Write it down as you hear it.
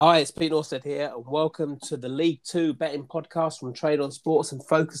Hi, it's Pete Norstead here, and welcome to the League Two betting podcast from Trade on Sports and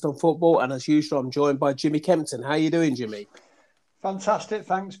Focused on Football. And as usual, I'm joined by Jimmy Kempton. How are you doing, Jimmy? Fantastic,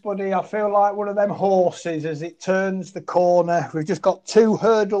 thanks, buddy. I feel like one of them horses as it turns the corner. We've just got two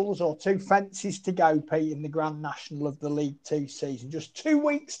hurdles or two fences to go, Pete, in the Grand National of the League Two season. Just 2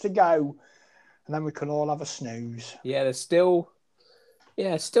 weeks to go, and then we can all have a snooze. Yeah, there's still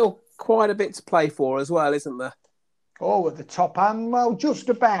quite a bit to play for as well, isn't there? Oh, at the top and, well, just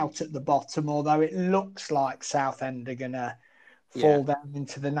about at the bottom, although it looks like Southend are going to fall down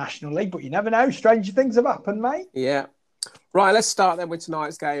into the National League. But you never know. Stranger things have happened, mate. Yeah. Right, let's start then with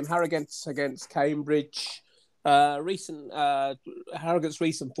tonight's game. Harrogate against Cambridge. Harrogate's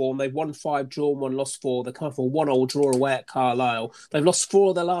recent form, they've won 5, drawn 1, lost 4. They're kind of a 1-1 draw away at Carlisle. They've lost 4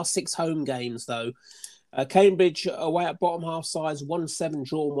 of their last 6 home games, though. Cambridge away at bottom half sides, 1-7,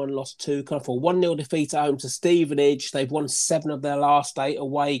 drawn 1, lost 2. Kind of a 1-0 defeat at home to Stevenage. They've won 7 of their last 8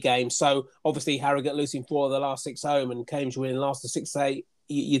 away games. So obviously Harrogate losing 4 of their last 6 home and Cambridge winning the last of 6 8.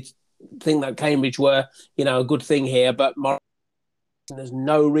 You'd think that Cambridge were, a good thing here, but there's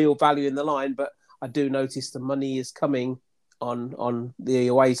no real value in the line. But I do notice the money is coming on the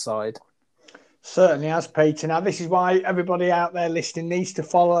away side. Certainly has, Peter. Now, this is why everybody out there listening needs to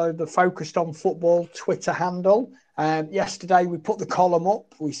follow the Focused on Football Twitter handle. Yesterday, we put the column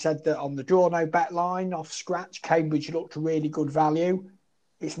up. We said that on the draw no bet line off scratch, Cambridge looked a really good value.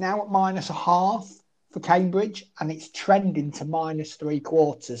 It's now at -0.5 for Cambridge, and it's trending to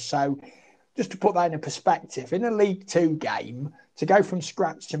 -3/4. So, just to put that in a perspective, in a League Two game, to go from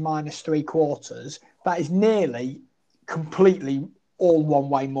scratch to -3/4, that is nearly completely all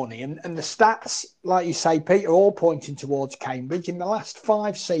one-way money. And the stats, like you say, Pete, are all pointing towards Cambridge. In the last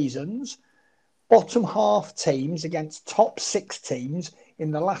 5 seasons, bottom half teams against top 6 teams in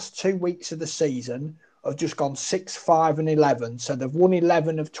the last 2 weeks of the season have just gone 6, 5 and 11. So they've won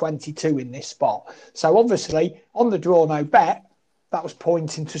 11 of 22 in this spot. So obviously, on the draw no bet, that was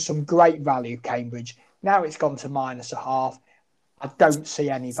pointing to some great value, Cambridge. Now it's gone to -0.5. I don't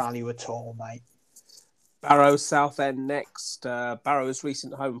see any value at all, mate. Barrow Southend next. Barrow's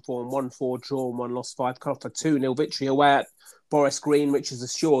recent home form, 1-4, drawn 1, lost 5, come off a 2-0 victory away at Forest Green, which has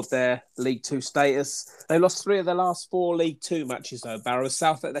assured their League Two status. They lost 3 of their last 4 League Two matches, though. Barrow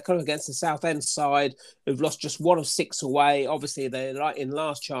Southend, they're coming against the Southend side, who've lost just 1 of 6 away. Obviously, they're right in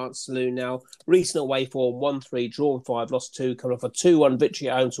last chance saloon now. Recent away form, 1-3, drawn 5, lost 2, coming off a 2-1 victory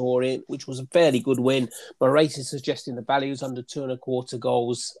at home to Orient, which was a fairly good win. My race is suggesting the value's under 2.25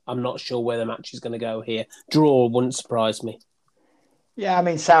 goals. I'm not sure where the match is going to go here. Draw wouldn't surprise me. Yeah, I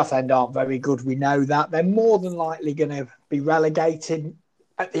mean, Southend aren't very good. We know that. They're more than likely going to be relegated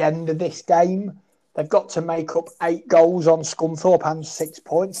at the end of this game. They've got to make up 8 goals on Scunthorpe and 6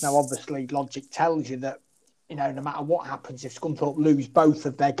 points. Now, obviously, logic tells you that, no matter what happens, if Scunthorpe lose both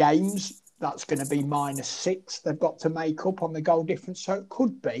of their games, that's going to be -6 they've got to make up on the goal difference. So it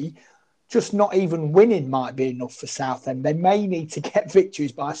could be just not even winning might be enough for Southend. They may need to get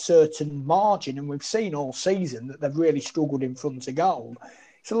victories by a certain margin, and we've seen all season that they've really struggled in front of goal.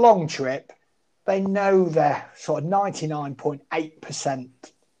 It's a long trip. They know they're sort of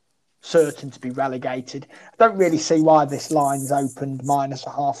 99.8% certain to be relegated. I don't really see why this line's opened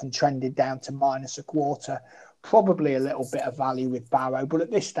 -0.5 and trended down to -0.25. Probably a little bit of value with Barrow, but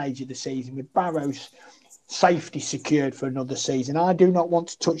at this stage of the season, with Barrow's safety secured for another season, I do not want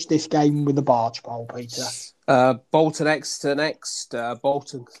to touch this game with a barge pole, Peter. Bolton Exeter next.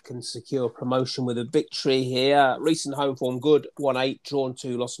 Bolton can secure promotion with a victory here. Recent home form good, 1-8, drawn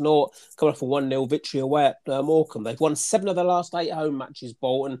 2, lost 0. Coming off a 1-0 victory away at Morecambe. They've won 7 of their last 8 home matches,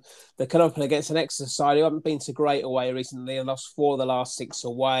 Bolton. They're coming up against an Exeter side who haven't been so great away recently. They lost 4 of the last 6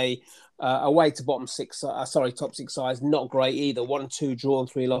 away. Away to top 6 sides, not great either. 1-2, drawn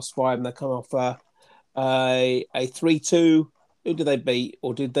 3, lost 5, and they come off a 3-2. Who did they beat?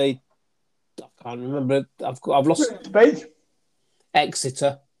 Or did they? I can't remember. I've lost. Grimsby.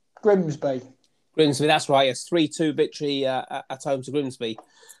 Exeter. Grimsby, that's right. Yes, 3-2 victory at home to Grimsby.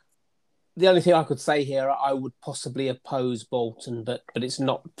 The only thing I could say here, I would possibly oppose Bolton, but it's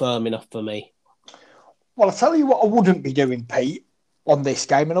not firm enough for me. Well, I'll tell you what I wouldn't be doing, Pete, on this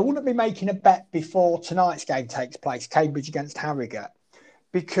game, and I wouldn't be making a bet before tonight's game takes place, Cambridge against Harrogate,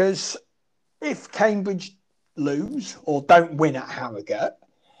 because if Cambridge lose or don't win at Harrogate,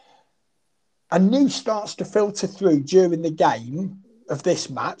 and news starts to filter through during the game of this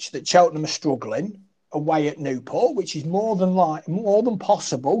match that Cheltenham are struggling away at Newport, which is more than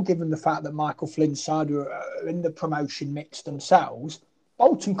possible, given the fact that Michael Flynn's side are in the promotion mix themselves.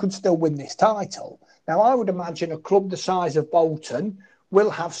 Bolton could still win this title. Now, I would imagine a club the size of Bolton will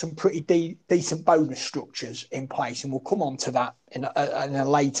have some pretty decent bonus structures in place, and we'll come on to that in a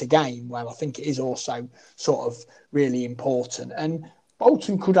later game where I think it is also sort of really important. And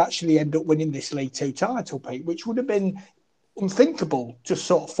Bolton could actually end up winning this League Two title, Pete, which would have been unthinkable just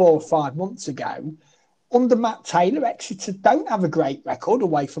sort of 4 or 5 months ago. Under Matt Taylor, Exeter don't have a great record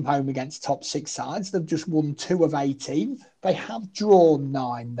away from home against top 6 sides. They've just won 2 of 18. They have drawn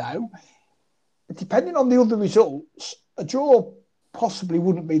 9, though. Depending on the other results, a draw possibly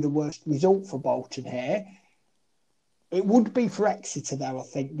wouldn't be the worst result for Bolton here. It would be for Exeter, though, I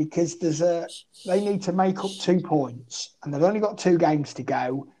think, because they need to make up 2 points, and they've only got 2 games to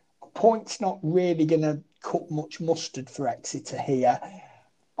go. A point's not really going to cut much mustard for Exeter here.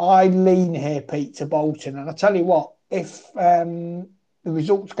 I lean here, Pete, to Bolton. And I tell you what, if the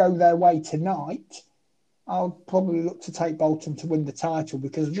results go their way tonight, I'll probably look to take Bolton to win the title,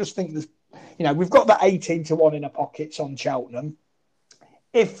 because I just think we've got that 18-1 in our pockets on Cheltenham.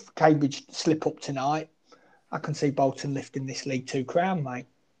 If Cambridge slip up tonight, I can see Bolton lifting this League Two crown, mate.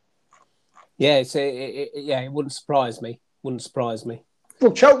 Yeah, it wouldn't surprise me.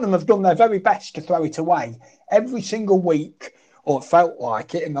 Well, Cheltenham have done their very best to throw it away. Every single week, or it felt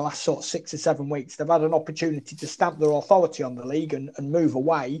like it in the last sort of 6 or 7 weeks, they've had an opportunity to stamp their authority on the league and move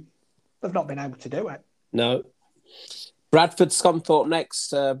away. They've not been able to do it. No. Bradford, Scunthorpe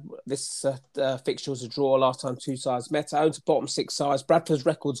next. This fixture was a draw last time 2 sides met. Owns to bottom 6 sides. Bradford's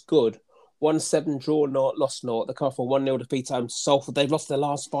record's good. 1-7 draw, lost naught. They come off a 1-0 defeat home to Salford. They've lost their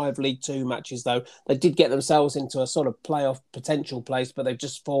last 5 League Two matches, though. They did get themselves into a sort of playoff potential place, but they've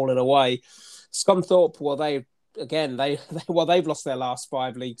just fallen away. Scunthorpe, they've lost their last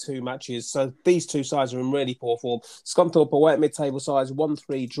 5 League Two matches. So these 2 sides are in really poor form. Scunthorpe away at mid-table sides,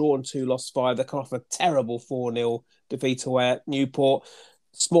 1-3, drawn 2, lost 5. They come off a terrible 4-0 defeat away at Newport.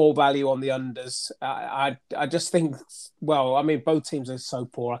 Small value on the unders. I just think, both teams are so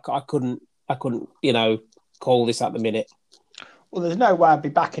poor. I couldn't, call this at the minute. Well, there's no way I'd be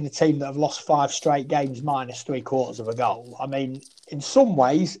backing a team that have lost 5 straight games minus 3/4 of a goal. I mean, in some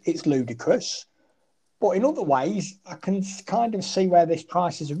ways, it's ludicrous. But in other ways, I can kind of see where this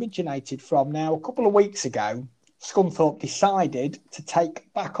price has originated from. Now, a couple of weeks ago, Scunthorpe decided to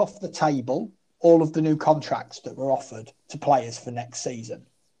take back off the table all of the new contracts that were offered to players for next season.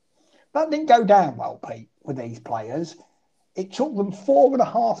 That didn't go down well, Pete, with these players. It took them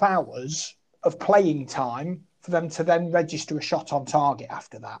 4.5 hours of playing time for them to then register a shot on target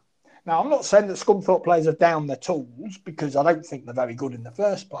after that. Now, I'm not saying that Scunthorpe players are down their tools, because I don't think they're very good in the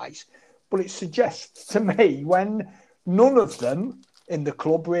first place. But it suggests to me, when none of them in the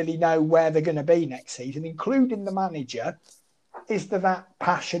club really know where they're going to be next season, including the manager, is there that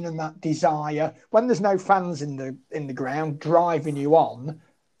passion and that desire? When there's no fans in the ground driving you on,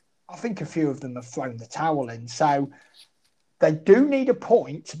 I think a few of them have thrown the towel in. So they do need a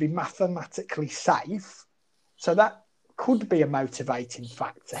point to be mathematically safe. So that could be a motivating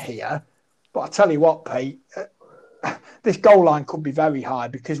factor here. But I tell you what, Pete, this goal line could be very high,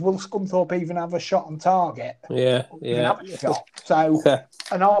 because will Scunthorpe even have a shot on target? Yeah. Have a shot. So,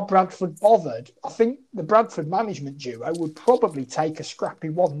 and are Bradford bothered? I think the Bradford management duo would probably take a scrappy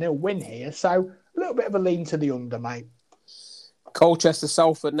 1-0 win here. So a little bit of a lean to the under, mate. Colchester,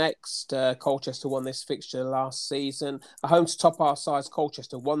 Salford next. Colchester won this fixture last season. A home to top half sides,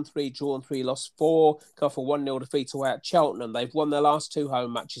 Colchester 1-3, drawn 3, lost 4. Go for 1-0 defeat away at Cheltenham. They've won their last 2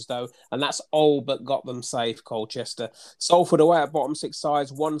 home matches, though, and that's all but got them safe, Colchester. Salford away at bottom 6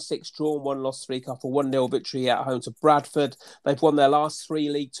 sides, 1-6, drawn 1, lost 3. Go for 1-0 victory at home to Bradford. They've won their last 3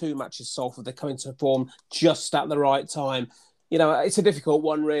 League Two matches, Salford. They're coming to form just at the right time. It's a difficult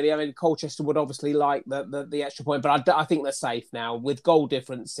one, really. I mean, Colchester would obviously like the extra point, but I think they're safe now. With goal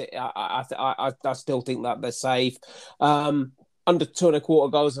difference, I still think that they're safe. Under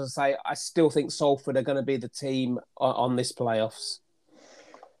 2.25 goals, as I say, I still think Salford are going to be the team on this playoffs.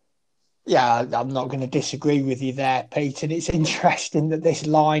 Yeah, I'm not going to disagree with you there, Pete. And it's interesting that this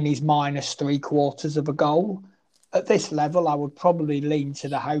line is minus 3/4 of a goal. At this level, I would probably lean to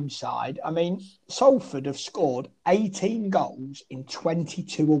the home side. I mean, Salford have scored 18 goals in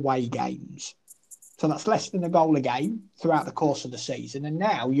 22 away games. So that's less than a goal a game throughout the course of the season. And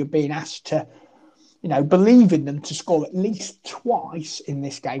now you're being asked to, believe in them to score at least twice in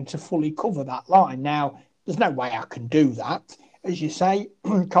this game to fully cover that line. Now, there's no way I can do that. As you say,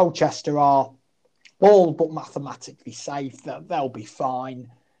 Colchester are all but mathematically safe. They'll be fine.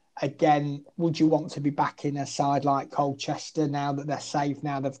 Again, would you want to be back in a side like Colchester now that they're safe,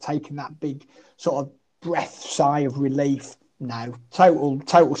 now they've taken that big sort of breath sigh of relief? No,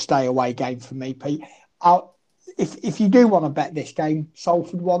 total stay away game for me, Pete. If you do want to bet this game,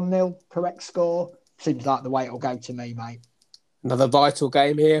 Salford 1-0, correct score, seems like the way it'll go to me, mate. Another vital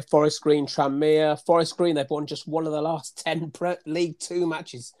game here. Forest Green, Tranmere. Forest Green, they've won just one of the last 10 League Two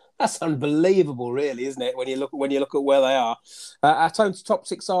matches. That's unbelievable, really, isn't it? When you look at where they are. At home to top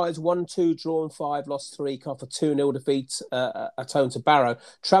six sides, 1-2, drawn 5, lost 3, come off a 2-0 defeat at home to Barrow.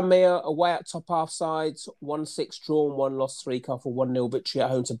 Tranmere away at top half sides, 1-6, drawn 1, lost 3, come off a 1-0 victory at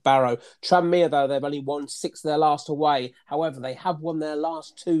home to Barrow. Tranmere, though, they've only won 6 of their last away. However, they have won their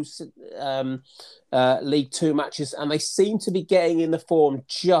last 2 League Two matches, and they seem to be getting in the form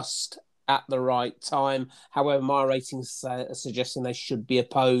just at the right time. However, my ratings are suggesting they should be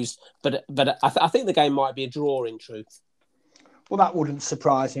opposed, but I think the game might be a draw in truth. Well, that wouldn't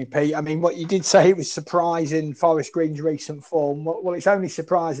surprise me, Pete. I mean, what you did say, it was surprising, Forest Green's recent form. Well, it's only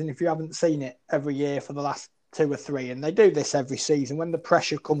surprising if you haven't seen it every year for the last 2 or 3, and they do this every season. When the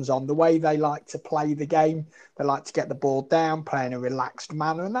pressure comes on, the way they like to play the game, they like to get the ball down, play in a relaxed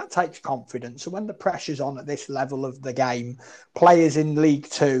manner, and that takes confidence. So when the pressure's on at this level of the game, players in League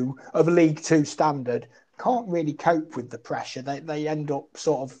Two, of a League Two standard, can't really cope with the pressure. They end up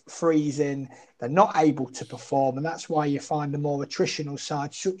sort of freezing. They're not able to perform, and that's why you find the more attritional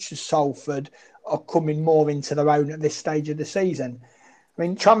sides, such as Salford, are coming more into their own at this stage of the season. I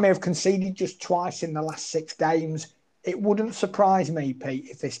mean, Tranmere have conceded just twice in the last 6 games. It wouldn't surprise me, Pete,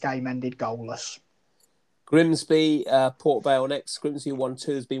 if this game ended goalless. Grimsby, Port Vale next. Grimsby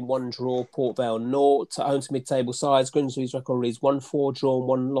 1-2, has been 1 draw. Port Vale 0. At home to mid-table sides, Grimsby's record reads 1-4, drawn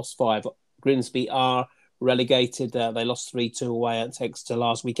 1, lost 5. Grimsby are relegated. They lost 3-2 away at Exeter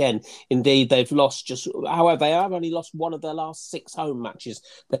last weekend. Indeed, they've lost however, they have only lost 1 of their last 6 home matches.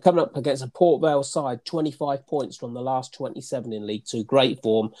 They're coming up against a Port Vale side, 25 points from the last 27 in League Two. Great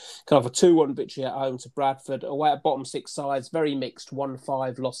form. Kind of a 2-1 victory at home to Bradford. Away at bottom 6 sides, very mixed,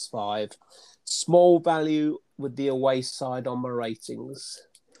 1-5, lost 5. Small value with the away side on my ratings.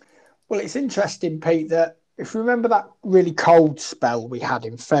 Well, it's interesting, Pete, that if you remember that really cold spell we had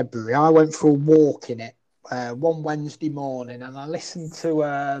in February, I went for a walk in it one Wednesday morning, and I listened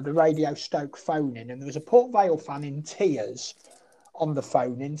to the Radio Stoke phone-in, and there was a Port Vale fan in tears on the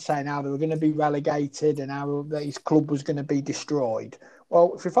phone-in saying how they were going to be relegated and how his club was going to be destroyed.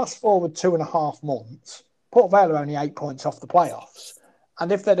 Well, if we fast forward 2.5 months, Port Vale are only 8 points off the playoffs.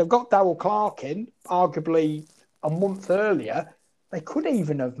 And if they'd have got Darrell Clarke in, arguably a month earlier, they could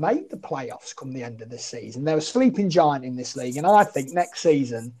even have made the playoffs come the end of the season. They're a sleeping giant in this league, and I think next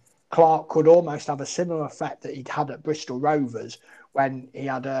season Clarke could almost have a similar effect that he'd had at Bristol Rovers when he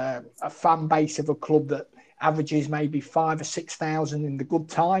had a fan base of a club that averages maybe 5,000 or 6,000 in the good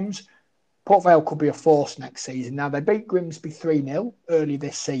times. Port Vale could be a force next season. Now, they beat Grimsby 3-0 early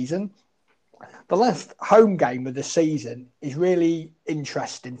this season. The last home game of the season is really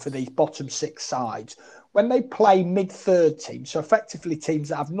interesting for these bottom 6 sides. When they play mid-third teams, so effectively teams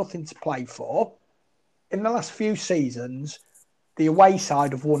that have nothing to play for, in the last few seasons, the away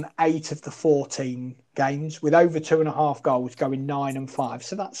side have won 8 of the 14 games with over 2.5 goals, going 9-5.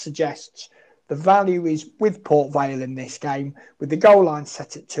 So that suggests the value is with Port Vale in this game, with the goal line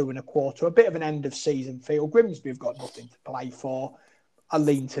set at 2.25, a bit of an end of season feel. Grimsby have got nothing to play for. I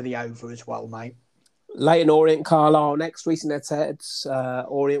lean to the over as well, mate. Leyton Orient, Carlisle next. Recent heads.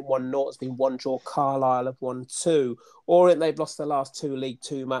 Orient 1-0. It's been 1 draw. Carlisle have won 2. Orient, they've lost their last 2 League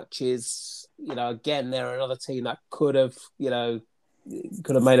Two matches. Again, they're another team that could have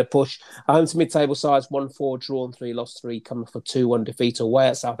made a push. Home to mid-table sides, 1-4, drawn 3, lost 3, coming for 2-1 defeat away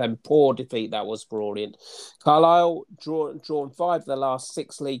at Southend. Poor defeat that was for Orient. Carlisle drawn 5 of their last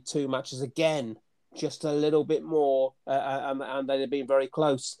 6 League Two matches. Again, just a little bit more, and they've been very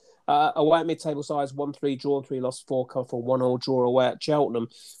close. Away at mid-table sides, 1-3, drawn 3, lost 4, come for 1-1 draw away at Cheltenham.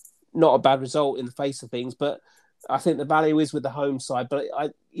 Not a bad result in the face of things, but I think the value is with the home side. But I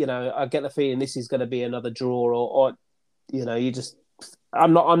get the feeling this is going to be another draw, or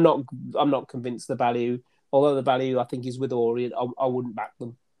I'm not convinced the value. Although the value I think is with Orient, I wouldn't back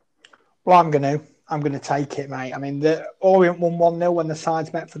them. Well, I'm going to take it, mate. I mean, the Orient won 1-0 when the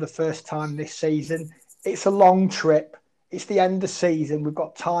sides met for the first time this season. It's a long trip. It's the end of the season. We've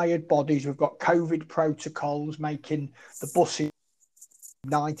got tired bodies. We've got COVID protocols making the buses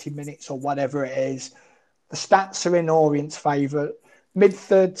 90 minutes or whatever it is. The stats are in Orient's favour.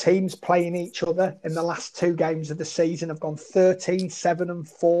 Mid-third teams playing each other in the last 2 games of the season have gone 13, 7 and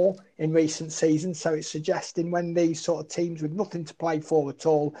 4 in recent seasons. So it's suggesting when these sort of teams with nothing to play for at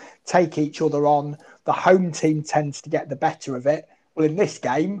all take each other on, the home team tends to get the better of it. Well, in this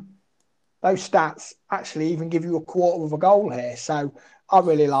game, those stats actually even give you a quarter of a goal here. So I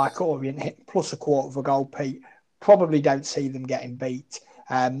really like Orient hit plus a quarter of a goal, Pete. Probably don't see them getting beat.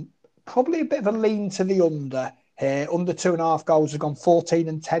 Probably a bit of a lean to the under here. Under 2.5 goals have gone 14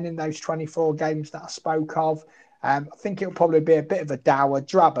 and 10 in those 24 games that I spoke of. I think it'll probably be a bit of a dour,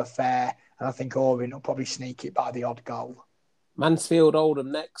 drab affair, and I think Orient will probably sneak it by the odd goal. Mansfield,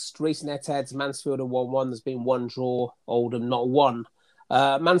 Oldham next. Recent head-to-heads, Mansfield have won one. There's been one draw, Oldham not one.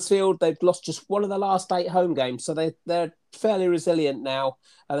 Mansfield, they've lost just one of the last 8 home games, so they're fairly resilient now.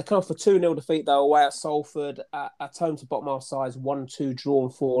 They come off a 2-0 defeat, though, away at Salford, at home to bottom half sides, 1-2, drawn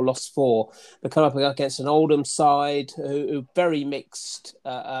 4, lost 4. They come up against an Oldham side who very mixed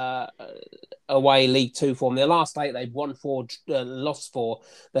away League Two form. Their last 8, they've won 4, lost 4.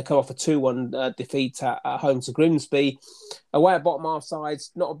 They come off a 2-1 defeat at home to Grimsby. Away at bottom half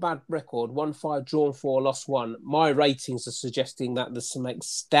sides, not a bad record. 1-5, drawn 4, lost 1. My ratings are suggesting that there's some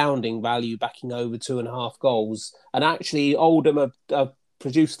astounding value backing over 2.5 goals. And actually, Oldham have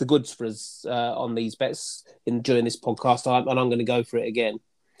produced the goods for us on these bets during this podcast, and I'm going to go for it again.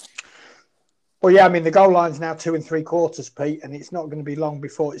 Well, yeah, I mean, the goal line's now 2 3/4, Pete, and it's not going to be long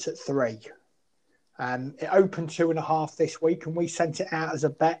before it's at 3. It opened 2.5 this week, and we sent it out as a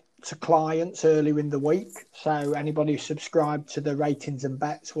bet to clients earlier in the week. So anybody who subscribed to the ratings and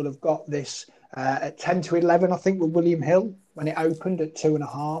bets will have got this at 10 to 11, I think, with William Hill when it opened at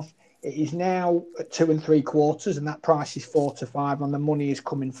 2.5. It is now at 2 3/4, and that price is 4 to 5, and the money is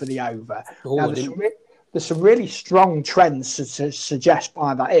coming for the over. Now, there's some really strong trends to suggest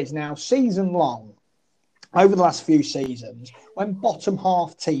why that is. Now, season long, over the last few seasons, when bottom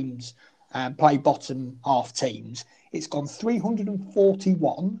half teams play bottom half teams, it's gone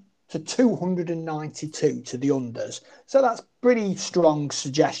 341 to 292 to the unders. So that's pretty strong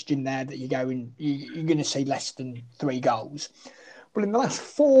suggestion there that you're going to see less than 3 goals. But in the last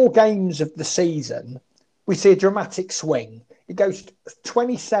 4 games of the season, we see a dramatic swing. It goes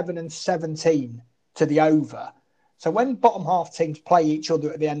 27 and 17 to the over. So when bottom half teams play each other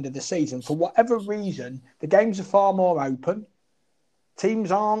at the end of the season, for whatever reason, the games are far more open.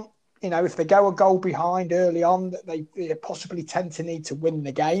 Teams aren't, if they go a goal behind early on, that they possibly tend to need to win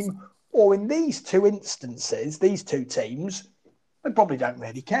the game. Or in these 2 instances, these 2 teams, they probably don't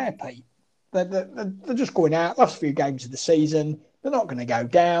really care, Pete. They're just going out, last few games of the season. They're not going to go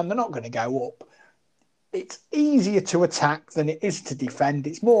down. They're not going to go up. It's easier to attack than it is to defend.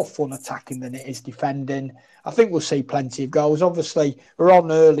 It's more fun attacking than it is defending. I think we'll see plenty of goals. Obviously, we're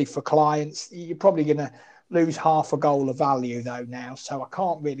on early for clients. You're probably going to lose half a goal of value, though, now. So I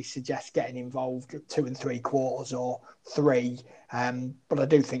can't really suggest getting involved at 2 3/4 or 3. But I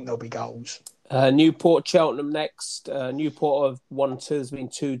do think there'll be goals. Newport, Cheltenham next. Newport have 1-2. There's been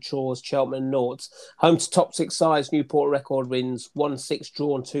 2 draws. Cheltenham noughts. Home to top 6 sides. Newport record wins 1-6,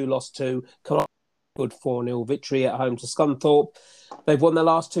 drawn 2, lost 2. Come on, good 4-0 victory at home to Scunthorpe. They've won their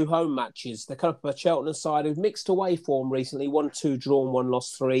last 2 home matches. They come up with a Cheltenham side who've mixed away form recently. 1-2, drawn 1,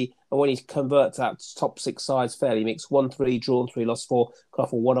 lost 3. And when you convert that to top 6 sides, fairly mixed. 1-3, drawn 3, lost 4. Come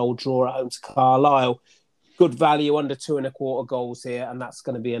off a 1-1 draw at home to Carlisle. Good value under 2.25 goals here, and that's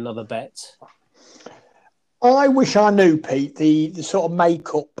going to be another bet. I wish I knew, Pete, the sort of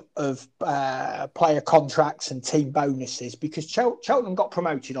makeup of player contracts and team bonuses, because Cheltenham got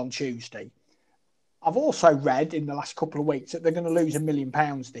promoted on Tuesday. I've also read in the last couple of weeks that they're going to lose £1 million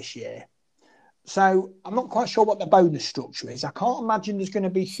this year. So I'm not quite sure what the bonus structure is. I can't imagine there's going to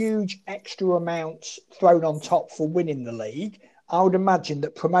be huge extra amounts thrown on top for winning the league. I would imagine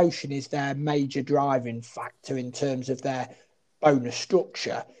that promotion is their major driving factor in terms of their bonus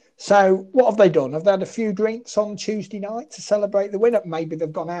structure. So what have they done? Have they had a few drinks on Tuesday night to celebrate the win? Maybe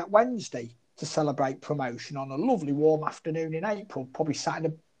they've gone out Wednesday to celebrate promotion on a lovely warm afternoon in April, probably sat in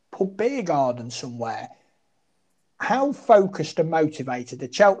a pub beer garden somewhere. How focused and motivated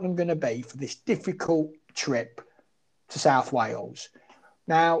are Cheltenham going to be for this difficult trip to South Wales?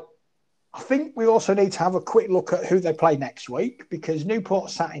 Now, I think we also need to have a quick look at who they play next week, because Newport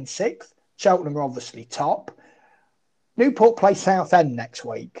sat in 6th. Cheltenham are obviously top. Newport play Southend next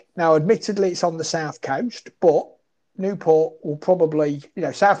week. Now, admittedly, it's on the south coast, but Newport will probably,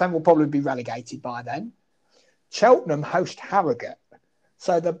 Southend will probably be relegated by then. Cheltenham host Harrogate.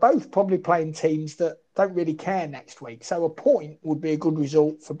 So they're both probably playing teams that don't really care next week. So a point would be a good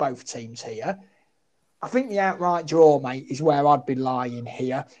result for both teams here. I think the outright draw, mate, is where I'd be lying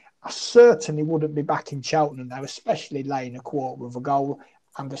here. I certainly wouldn't be backing Cheltenham, though, especially laying 1/4 of a goal,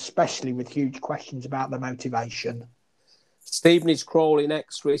 and especially with huge questions about the motivation. Stevenage, Crawley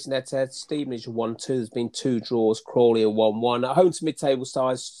next. Recent head-to-head. Stevenage 1-2. There's been 2 draws. Crawley 1-1. At home to mid-table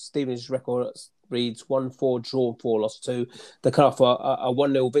sides, Stevenage's record reads 1-4, drawn 4, lost 2. They cut off a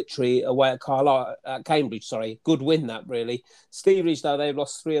 1-0 victory away at Cambridge. Good win, that, really. Stevenage, though, they've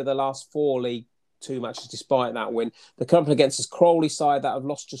lost 3 of the last 4 league 2 matches despite that win. They're coming up against this Crawley side that have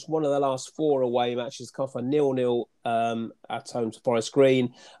lost just one of their last 4 away matches, come off a 0-0 at home to Forest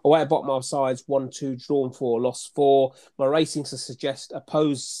Green. Away at Bournemouth sides, 1-2, drawn 4, lost 4. My ratings suggest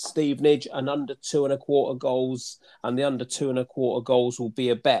opposed Stevenage and under 2.25 goals, and the under 2.25 goals will be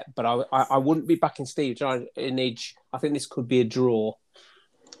a bet. But I wouldn't be backing Stevenage. I think this could be a draw.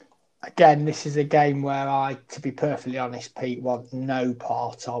 Again, this is a game where I, to be perfectly honest, Pete, want no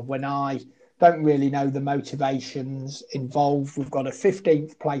part of. When I don't really know the motivations involved, we've got a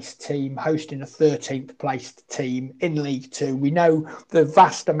 15th place team hosting a 13th place team in League Two. We know the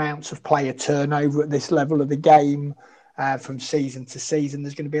vast amounts of player turnover at this level of the game from season to season.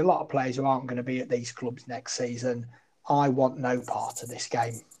 There's going to be a lot of players who aren't going to be at these clubs next season. I want no part of this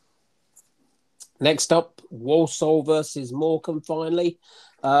game. Next up, Walsall versus Morecambe finally.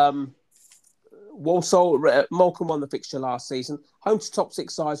 Morecambe won the fixture last season. Home to top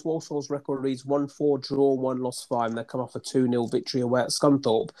 6 sides, Walsall's record reads 1-4, draw 1, lost 5, and they come off a 2-0 victory away at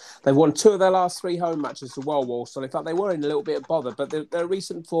Scunthorpe. They've won 2 of their last 3 home matches as well, Walsall. In fact, they were in a little bit of bother, but their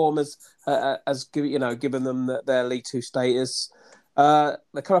recent form has given them their League Two status.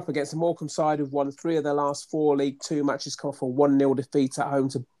 They come up against the Morecambe side who've won 3 of their last 4 League Two matches, come off a 1-0 defeat at home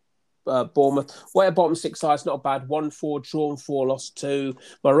to Bournemouth. Way at bottom 6 sides, not bad. 1-4, drawn 4, lost 2.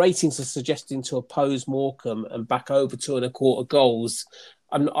 My ratings are suggesting to oppose Morecambe and back over 2.25 goals.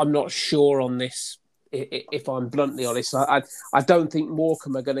 I'm not sure on this. If I'm bluntly honest, I don't think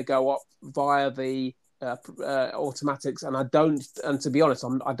Morecambe are going to go up via the automatics, and to be honest,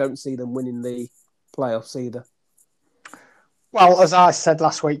 I don't see them winning the playoffs either. Well, as I said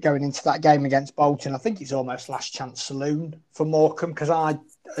last week going into that game against Bolton, I think it's almost last chance saloon for Morecambe, because I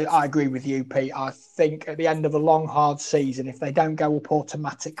agree with you, Pete. I think at the end of a long, hard season, if they don't go up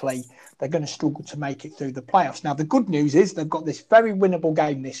automatically, they're going to struggle to make it through the playoffs. Now, the good news is they've got this very winnable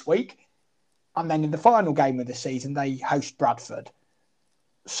game this week, and then in the final game of the season, they host Bradford.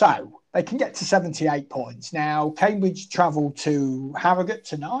 So they can get to 78 points. Now, Cambridge travel to Harrogate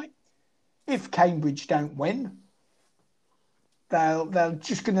tonight. If Cambridge don't win, they're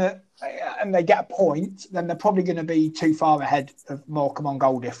just going to, and they get a point, then they're probably going to be too far ahead of Morecambe on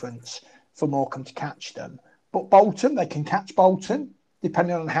goal difference for Morecambe to catch them. But Bolton, they can catch Bolton,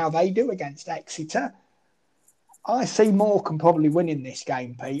 depending on how they do against Exeter. I see Morecambe probably winning this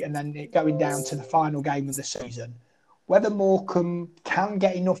game, Pete, and then it going down to the final game of the season. Whether Morecambe can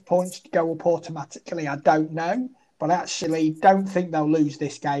get enough points to go up automatically, I don't know. But I actually don't think they'll lose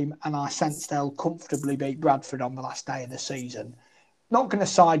this game, and I sense they'll comfortably beat Bradford on the last day of the season. Not going to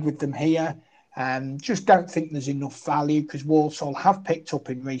side with them here. Just don't think there's enough value, because Walsall have picked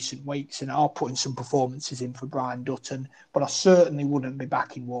up in recent weeks and are putting some performances in for Brian Dutton. But I certainly wouldn't be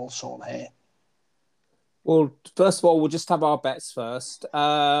backing Walsall here. Well, first of all, we'll just have our bets first.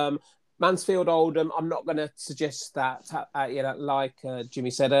 Mansfield Oldham, I'm not going to suggest that. Like Jimmy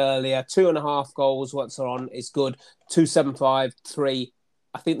said earlier, 2.5 goals once they're on is good. 2.75, 3.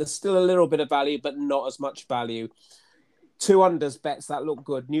 I think there's still a little bit of value, but not as much value. 2 unders bets that look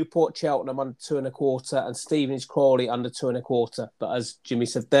good. Newport Cheltenham under 2.25 and Stevenage Crawley under 2.25. But as Jimmy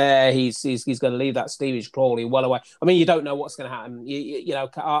said there, he's going to leave that Stevenage Crawley well away. I mean, you don't know what's going to happen. You know,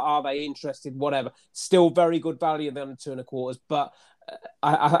 are they interested? Whatever. Still very good value in the under 2.25. But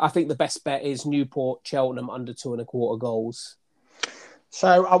I think the best bet is Newport Cheltenham under 2.25 goals.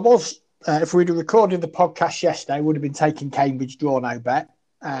 So I was, if we'd have recorded the podcast yesterday, would have been taking Cambridge draw no bet.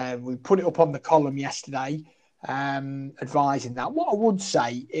 We put it up on the column yesterday, advising that. What I would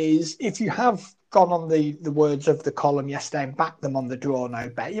say is, if you have gone on the words of the column yesterday and backed them on the draw no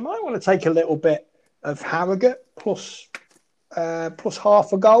bet, you might want to take a little bit of Harrogate plus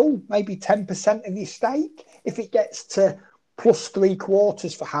half a goal, maybe 10% of your stake. If it gets to plus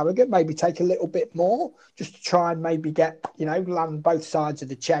 3/4 for Harrogate, maybe take a little bit more just to try and maybe get, land both sides of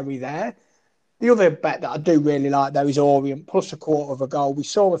the cherry there. The other bet that I do really like, though, is Orient plus 1/4 goal. We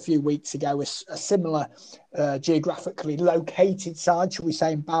saw a few weeks ago a similar geographically located side, shall we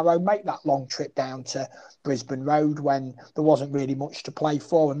say, in Barrow, make that long trip down to Brisbane Road when there wasn't really much to play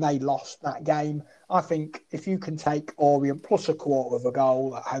for and they lost that game. I think if you can take Orient plus 1/4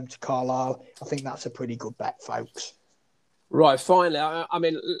 goal at home to Carlisle, I think that's a pretty good bet, folks. Right, finally, I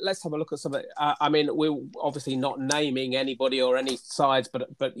mean, let's have a look at some of it. I mean, we're obviously not naming anybody or any sides, but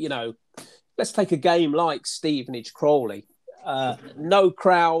let's take a game like Stevenage Crawley. No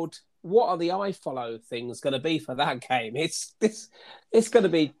crowd. What are the iFollow things going to be for that game? It's going to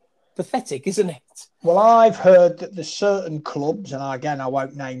be pathetic, isn't it? Well, I've heard that there's certain clubs, and again, I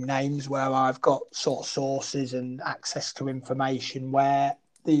won't name names, where I've got sort of sources and access to information where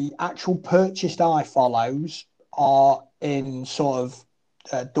the actual purchased iFollows are in sort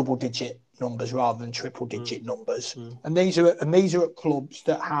of double-digit numbers rather than triple digit numbers. Mm. And these are at clubs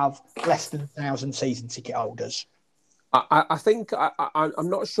that have less than 1,000 season ticket holders. I think I'm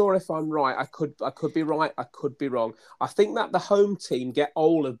not sure if I'm right. I could be right. I could be wrong. I think that the home team get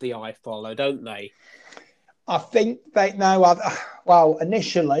all of the iFollow, don't they? I think they know. Well,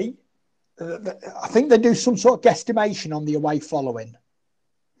 initially, I think they do some sort of guesstimation on the away following,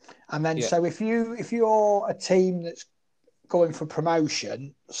 and then so if you're a team that's going for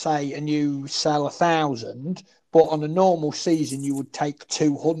promotion, say, and you sell 1,000, but on a normal season you would take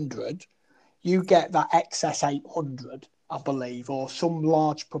 200. You get that excess 800, I believe, or some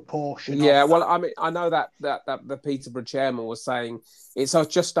large proportion. Yeah, well, I mean, I know that the Peterborough chairman was saying it's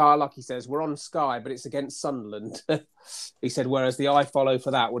just like he says, we're on Sky, but it's against Sunderland. He said, whereas the iFollow for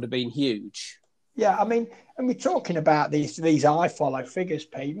that would have been huge. Yeah, I mean, and we're talking about these iFollow figures,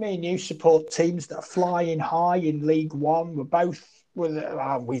 Pete. Me and you support teams that are flying high in League One. We've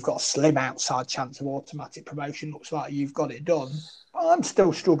got a slim outside chance of automatic promotion. Looks like you've got it done. I'm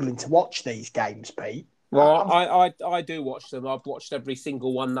still struggling to watch these games, Pete. Well, I do watch them. I've watched every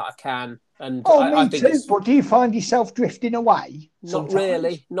single one that I can, and I think too. But do you find yourself drifting away? Not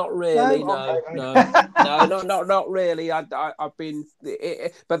really. No, not really. I've been,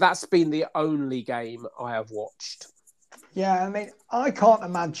 but that's been the only game I have watched. Yeah, I mean, I can't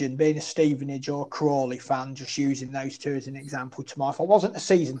imagine being a Stevenage or a Crawley fan, just using those two as an example tomorrow. If I wasn't a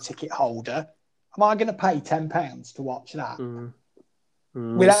season ticket holder, am I going to pay £10 to watch that?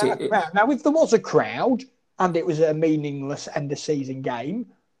 Without a crowd. Now, if there was a crowd and it was a meaningless end of season game,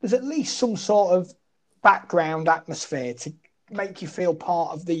 there's at least some sort of background atmosphere to make you feel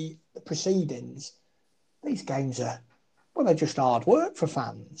part of the proceedings. These games they're just hard work for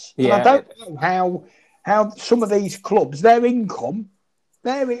fans. Yeah. And I don't know how some of these clubs, their income,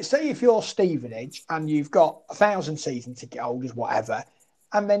 say if you're Stevenage and you've got 1,000 season ticket holders, whatever,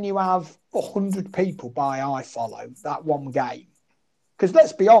 and then you have 100 people buy iFollow that one game. Because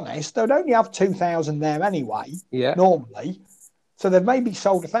let's be honest, they'd only have 2,000 there anyway, normally. So they've maybe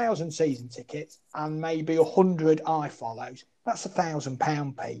sold 1,000 season tickets and maybe 100 iFollows. That's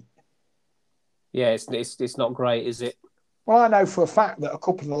 £1,000, Pete. Yeah, it's not great, is it? Well, I know for a fact that a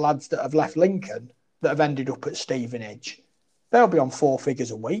couple of the lads that have left Lincoln that have ended up at Stevenage, they'll be on 4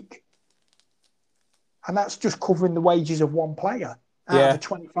 figures a week. And that's just covering the wages of one player out of a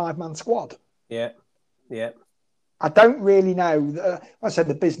 25-man squad. Yeah. I don't really know. I said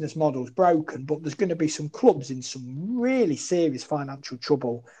the business model's broken, but there's going to be some clubs in some really serious financial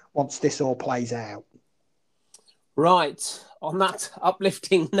trouble once this all plays out. Right. On that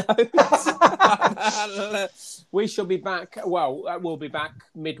uplifting note, we shall be back. Well, we'll be back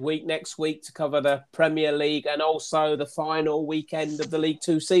midweek next week to cover the Premier League and also the final weekend of the League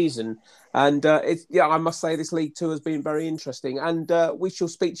Two season. And I must say this League Two has been very interesting. And we shall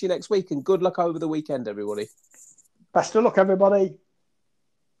speak to you next week. And good luck over the weekend, everybody. Best of luck, everybody.